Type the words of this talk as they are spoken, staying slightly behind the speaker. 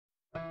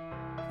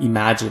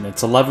Imagine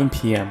it's 11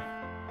 p.m.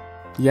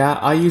 Yeah,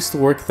 I used to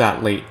work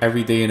that late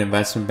every day in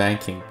investment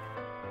banking.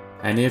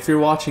 And if you're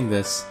watching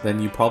this,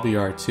 then you probably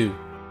are too.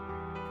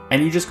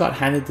 And you just got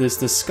handed this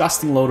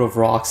disgusting load of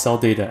raw Excel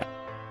data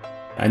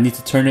and need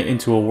to turn it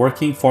into a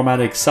working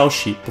formatted Excel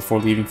sheet before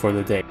leaving for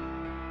the day.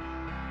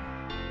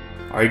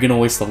 Are you going to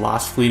waste the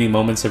last fleeting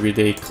moments of your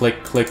day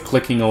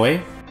clicking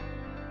away?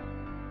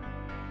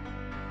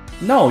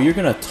 No, you're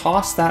going to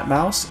toss that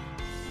mouse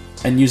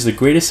and use the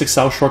greatest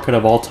Excel shortcut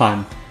of all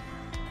time.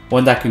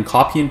 One that can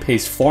copy and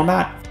paste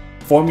format,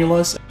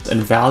 formulas,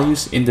 and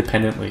values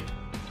independently.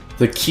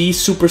 The key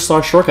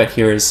superstar shortcut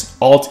here is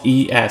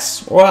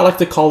Alt-ES, or I like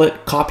to call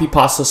it Copy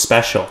Pasta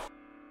Special.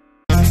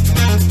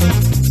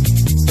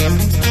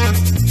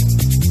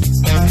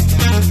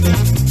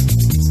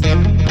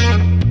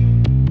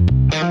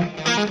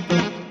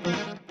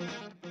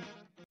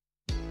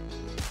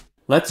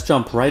 Let's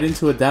jump right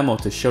into a demo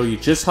to show you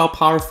just how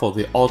powerful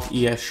the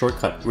Alt-ES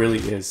shortcut really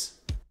is.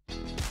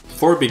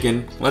 Before we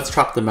begin, let's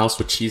trap the mouse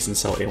with cheese in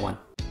cell A1.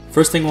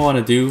 First thing we want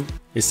to do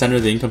is center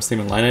the income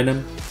statement line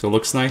item so it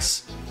looks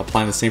nice,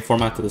 applying the same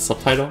format to the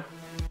subtitle.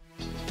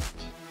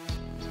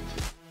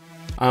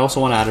 I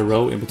also want to add a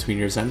row in between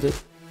years ended.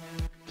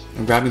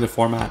 I'm grabbing the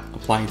format,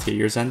 applying to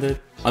years ended,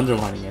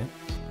 underlining it.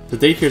 The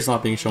date here is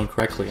not being shown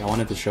correctly. I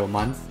wanted to show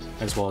month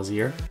as well as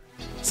year.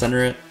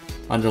 Center it,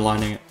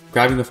 underlining it,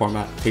 grabbing the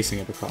format, pasting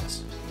it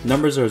across.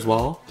 Numbers are as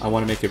well. I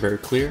want to make it very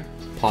clear.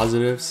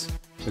 Positives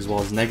as well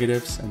as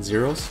negatives and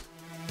zeros.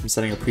 I'm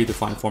setting a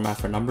predefined format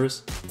for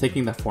numbers,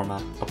 taking that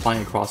format,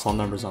 applying across all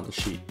numbers on the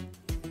sheet.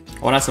 I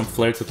want to add some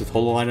flair to the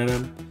total line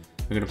item.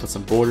 I'm going to put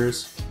some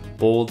borders,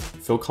 bold,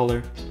 fill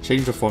color,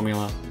 change the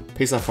formula,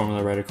 paste that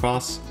formula right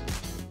across.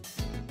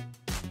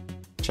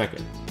 Check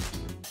it.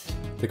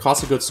 The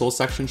cost of goods sold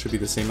section should be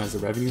the same as the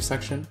revenue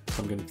section.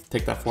 So I'm going to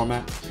take that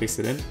format, paste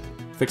it in,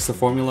 fix the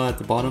formula at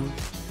the bottom,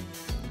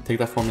 take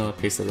that formula,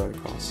 paste it right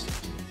across.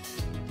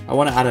 I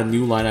want to add a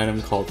new line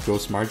item called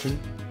gross margin.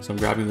 So I'm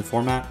grabbing the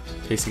format,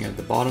 pasting it at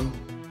the bottom.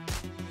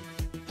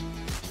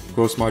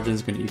 Gross margin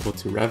is going to equal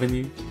to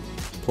revenue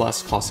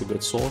plus cost of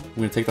goods sold. I'm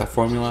going to take that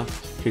formula,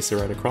 paste it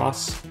right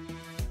across.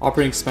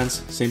 Operating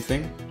expense, same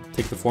thing.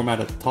 Take the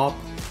format at the top,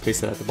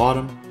 paste it at the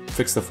bottom,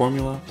 fix the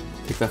formula,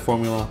 take that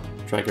formula,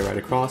 drag it right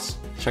across,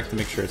 check to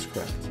make sure it's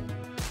correct.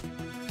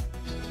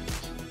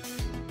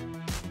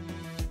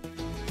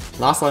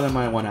 Last item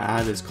I want to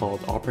add is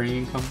called operating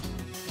income.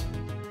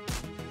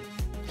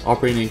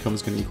 Operating income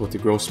is going to equal to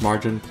gross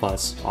margin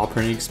plus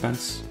operating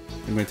expense.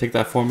 I'm going to take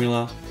that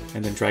formula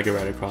and then drag it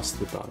right across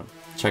to the bottom.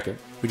 Check it.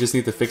 We just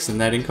need to fix the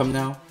net income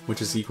now,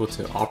 which is equal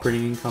to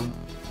operating income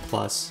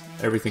plus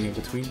everything in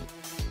between.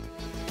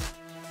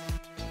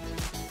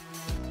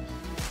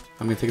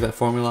 I'm going to take that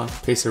formula,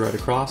 paste it right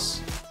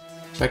across,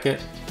 check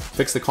it,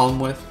 fix the column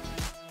width.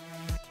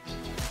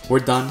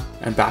 We're done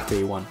and back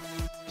to A1.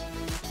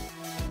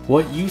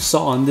 What you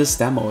saw in this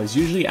demo is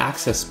usually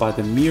accessed by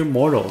the mere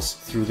mortals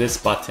through this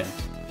button.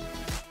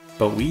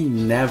 But we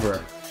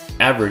never,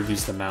 ever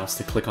use the mouse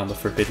to click on the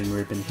forbidden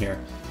ribbon here.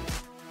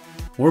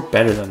 We're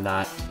better than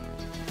that.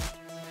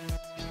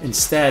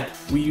 Instead,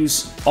 we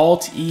use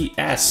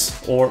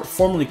Alt-ES, or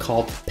formerly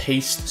called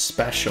Paste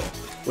Special,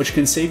 which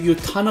can save you a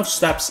ton of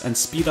steps and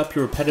speed up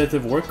your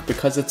repetitive work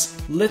because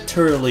it's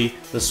literally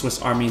the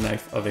Swiss Army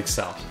knife of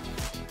Excel.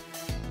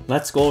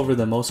 Let's go over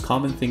the most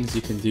common things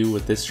you can do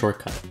with this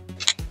shortcut.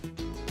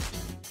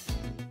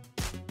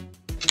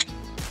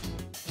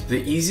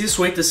 The easiest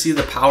way to see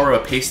the power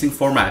of pasting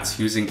formats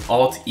using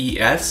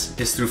Alt-ES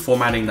is through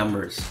formatting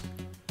numbers.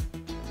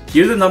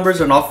 Here the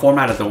numbers are not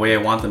formatted the way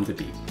I want them to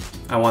be.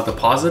 I want the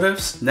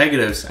positives,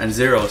 negatives, and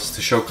zeros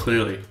to show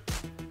clearly.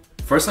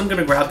 First I'm going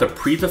to grab the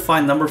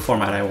predefined number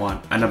format I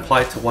want and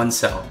apply it to one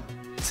cell,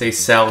 say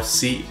cell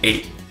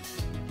C8.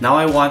 Now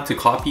I want to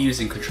copy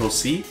using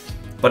Ctrl-C,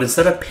 but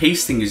instead of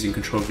pasting using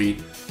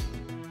Ctrl-V,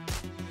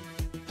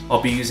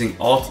 I'll be using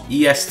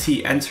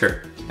Alt-EST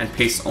Enter and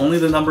paste only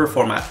the number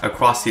format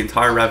across the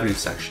entire revenue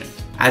section.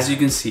 As you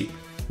can see,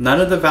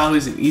 none of the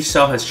values in each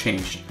cell has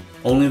changed,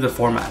 only the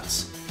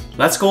formats.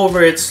 Let's go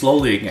over it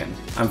slowly again.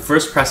 I'm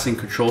first pressing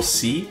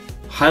Ctrl-C,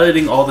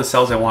 highlighting all the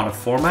cells I want to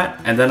format,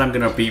 and then I'm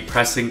going to be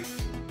pressing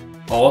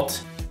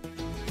Alt-EST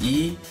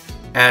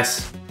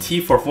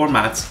for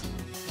formats,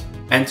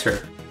 Enter,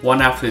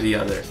 one after the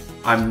other.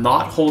 I'm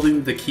not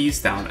holding the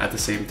keys down at the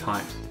same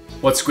time.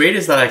 What's great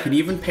is that I can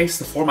even paste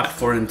the format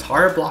for an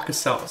entire block of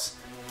cells.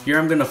 Here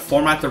I'm going to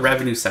format the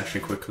revenue section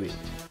quickly.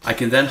 I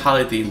can then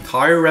highlight the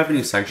entire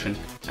revenue section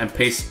and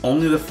paste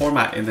only the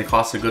format in the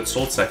cost of goods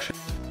sold section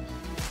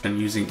and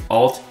using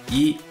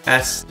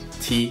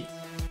Alt-EST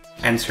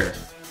Enter.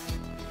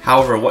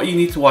 However, what you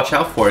need to watch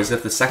out for is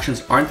if the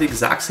sections aren't the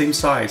exact same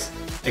size,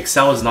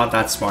 Excel is not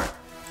that smart,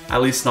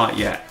 at least not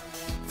yet.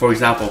 For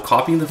example,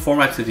 copying the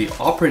format to the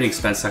operating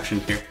expense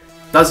section here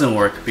doesn't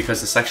work because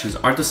the sections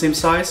aren't the same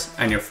size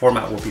and your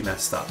format will be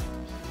messed up.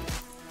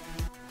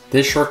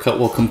 This shortcut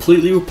will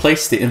completely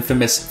replace the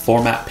infamous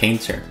format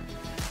painter.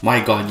 My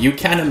god, you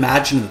can't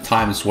imagine the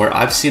times where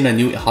I've seen a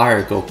new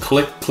hire go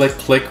click, click,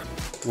 click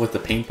with the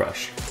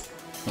paintbrush.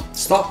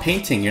 Stop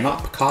painting, you're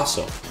not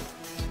Picasso.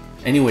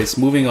 Anyways,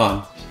 moving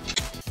on.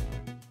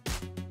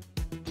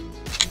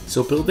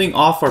 So building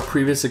off our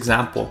previous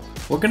example,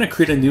 we're going to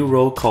create a new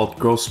row called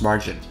gross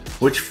margin,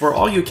 which for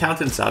all you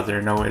accountants out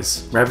there know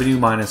is revenue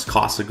minus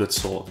cost of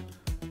goods sold.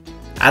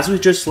 As we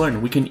just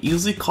learned, we can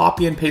easily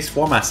copy and paste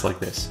formats like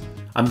this.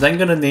 I'm then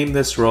going to name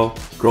this row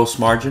gross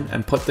margin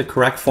and put the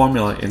correct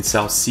formula in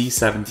cell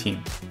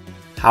C17.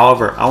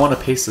 However, I want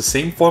to paste the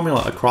same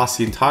formula across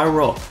the entire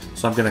row,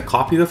 so I'm going to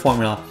copy the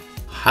formula,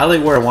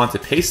 highlight where I want to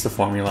paste the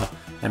formula,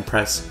 and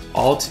press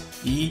Alt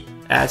E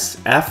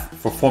S F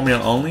for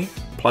formula only,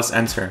 plus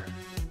enter.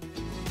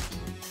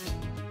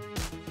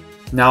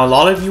 Now a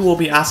lot of you will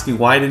be asking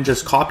why I didn't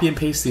just copy and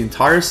paste the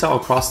entire cell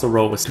across the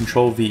row with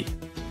Ctrl V.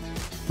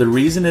 The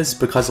reason is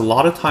because a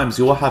lot of times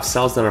you will have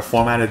cells that are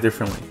formatted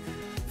differently.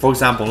 For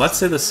example, let's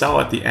say the cell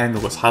at the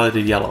end was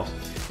highlighted yellow.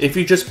 If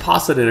you just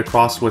passed it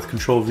across with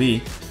Ctrl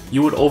V,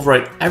 you would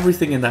overwrite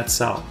everything in that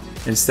cell.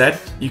 Instead,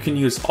 you can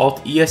use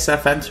Alt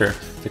ESF enter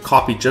to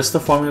copy just the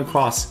formula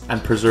across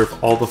and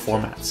preserve all the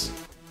formats.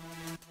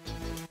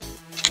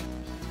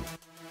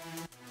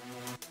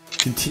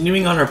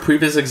 Continuing on our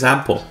previous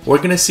example, we're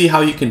going to see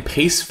how you can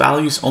paste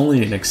values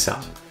only in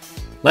Excel.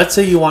 Let's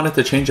say you wanted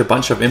to change a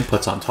bunch of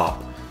inputs on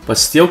top, but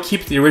still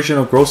keep the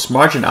original gross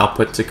margin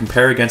output to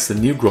compare against the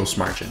new gross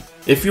margin.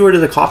 If you were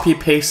to copy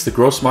paste the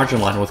gross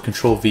margin line with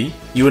Ctrl V,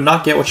 you would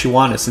not get what you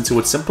wanted since it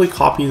would simply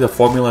copy the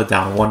formula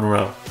down one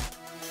row.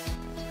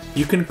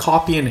 You can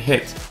copy and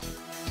hit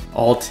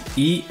Alt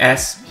E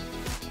S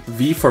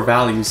V for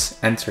values,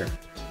 enter,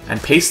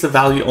 and paste the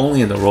value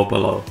only in the row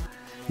below.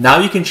 Now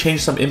you can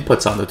change some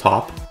inputs on the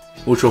top,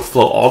 which will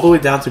flow all the way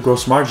down to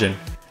gross margin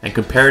and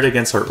compare it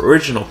against our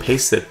original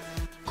pasted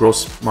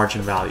gross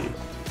margin value.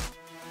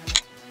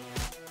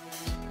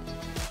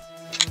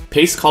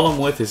 Paste column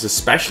width is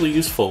especially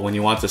useful when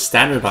you want to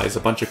standardize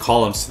a bunch of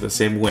columns to the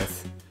same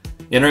width.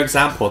 In our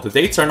example, the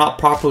dates are not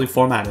properly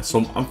formatted,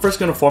 so I'm first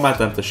going to format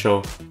them to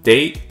show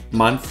date,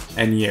 month,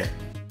 and year.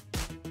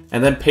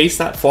 And then paste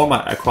that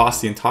format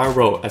across the entire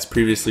row as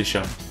previously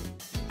shown.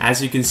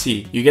 As you can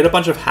see, you get a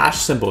bunch of hash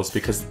symbols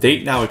because the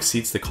date now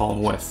exceeds the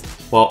column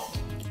width. Well,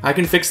 I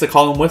can fix the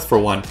column width for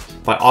one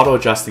by auto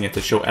adjusting it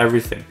to show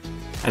everything.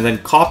 And then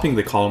copying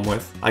the column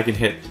width, I can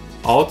hit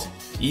Alt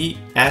E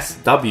S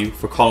W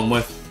for column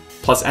width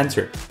plus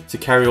enter to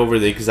carry over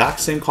the exact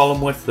same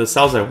column width of the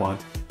cells I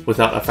want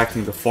without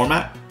affecting the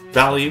format,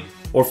 value,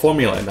 or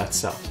formula in that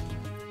cell.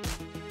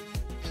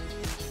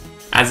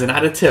 As an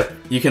added tip,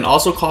 you can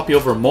also copy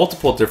over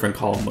multiple different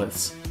column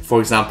widths.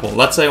 For example,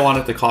 let's say I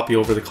wanted to copy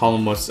over the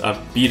column widths of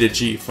B to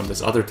G from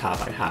this other tab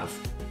I have.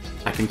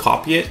 I can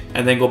copy it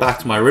and then go back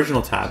to my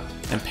original tab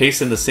and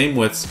paste in the same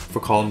widths for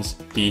columns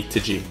B to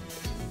G.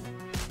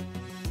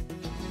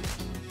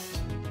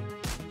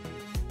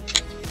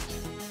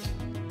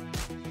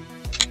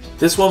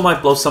 This one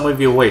might blow some of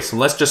you away, so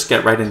let's just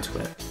get right into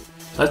it.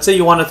 Let's say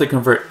you wanted to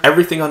convert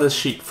everything on this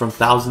sheet from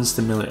thousands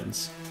to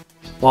millions.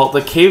 Well,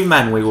 the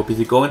caveman way would be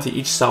to go into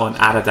each cell and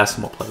add a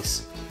decimal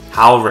place.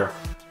 However,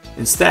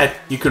 instead,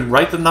 you can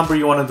write the number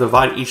you want to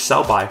divide each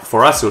cell by.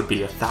 For us, it would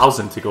be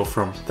 1,000 to go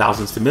from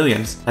thousands to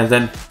millions, and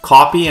then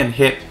copy and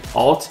hit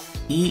Alt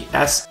E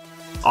S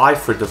I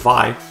for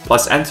divide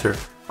plus enter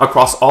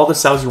across all the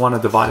cells you want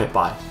to divide it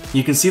by.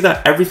 You can see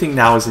that everything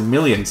now is in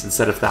millions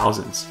instead of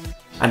thousands.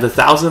 And the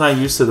 1,000 I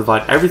used to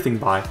divide everything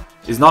by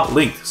is not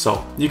linked,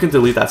 so you can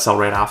delete that cell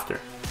right after.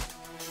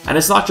 And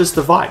it's not just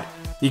divide.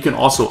 You can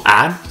also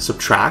add,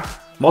 subtract,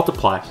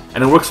 multiply,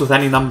 and it works with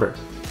any number.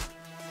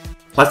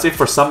 Let's say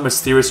for some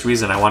mysterious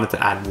reason I wanted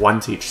to add 1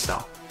 to each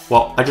cell.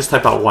 Well, I just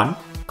type out 1,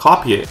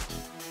 copy it,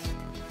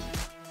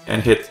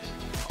 and hit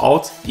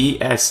Alt E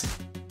S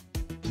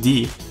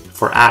D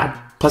for add,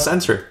 plus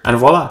enter, and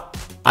voila!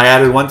 I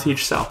added 1 to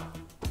each cell.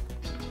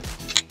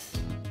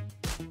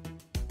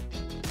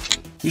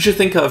 You should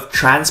think of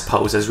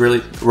transpose as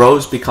really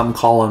rows become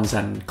columns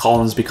and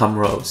columns become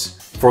rows.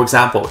 For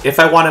example, if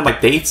I wanted my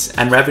dates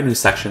and revenue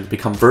section to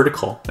become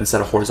vertical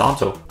instead of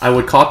horizontal, I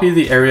would copy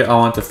the area I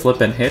want to flip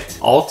and hit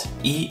Alt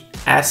E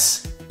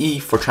S E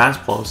for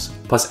transpose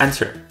plus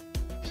enter.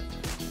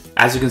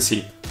 As you can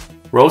see,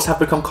 rows have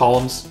become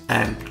columns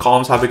and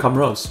columns have become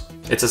rows.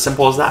 It's as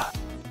simple as that.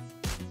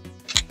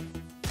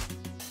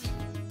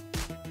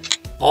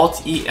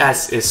 Alt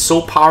ES is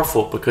so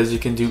powerful because you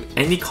can do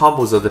any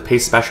combos of the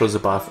paste specials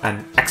above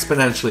and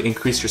exponentially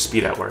increase your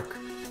speed at work.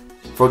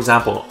 For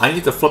example, I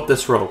need to flip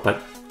this row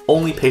but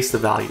only paste the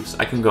values.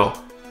 I can go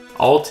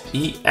Alt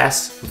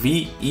ES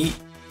V E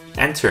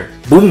enter.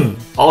 Boom!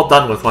 All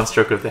done with one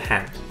stroke of the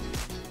hand.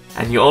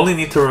 And you only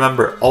need to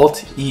remember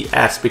Alt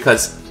ES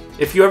because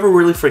if you ever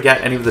really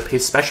forget any of the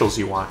paste specials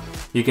you want,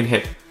 you can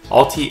hit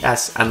Alt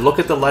ES and look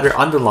at the letter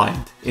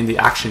underlined in the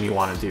action you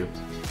want to do.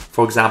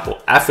 For example,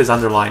 F is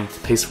underlined to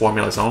paste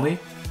formulas only,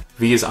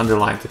 V is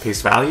underlined to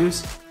paste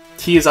values,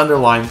 T is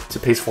underlined to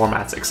paste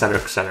formats, etc,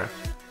 etc.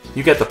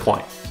 You get the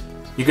point.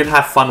 You can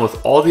have fun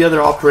with all the other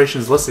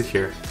operations listed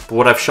here, but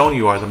what I've shown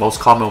you are the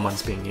most common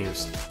ones being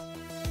used.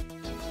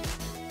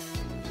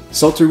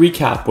 So to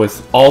recap,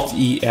 with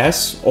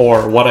Alt-ES,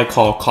 or what I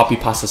call copy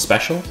pasta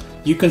special,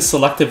 you can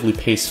selectively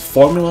paste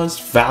formulas,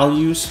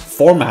 values,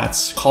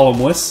 formats, column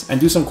lists,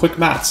 and do some quick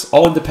maths,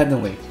 all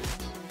independently.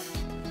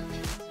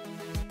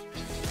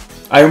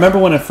 I remember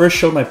when I first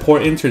showed my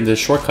poor intern this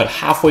shortcut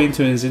halfway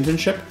into his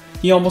internship,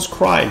 he almost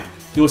cried.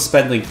 He was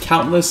spending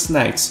countless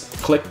nights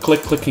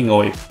clicking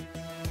away.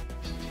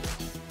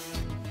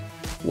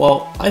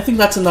 Well, I think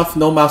that's enough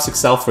no mouse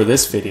Excel for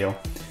this video.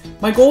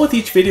 My goal with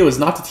each video is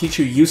not to teach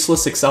you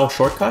useless Excel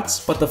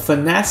shortcuts, but the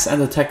finesse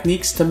and the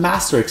techniques to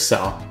master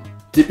Excel,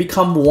 to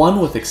become one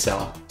with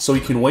Excel, so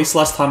you can waste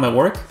less time at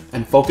work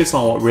and focus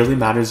on what really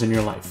matters in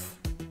your life.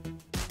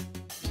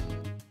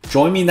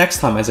 Join me next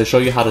time as I show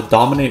you how to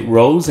dominate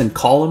rows and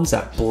columns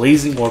at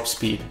blazing warp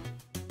speed.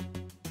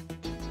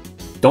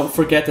 Don't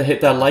forget to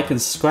hit that like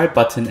and subscribe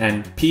button,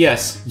 and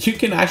PS, you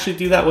can actually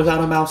do that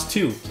without a mouse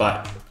too,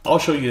 but I'll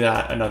show you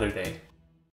that another day.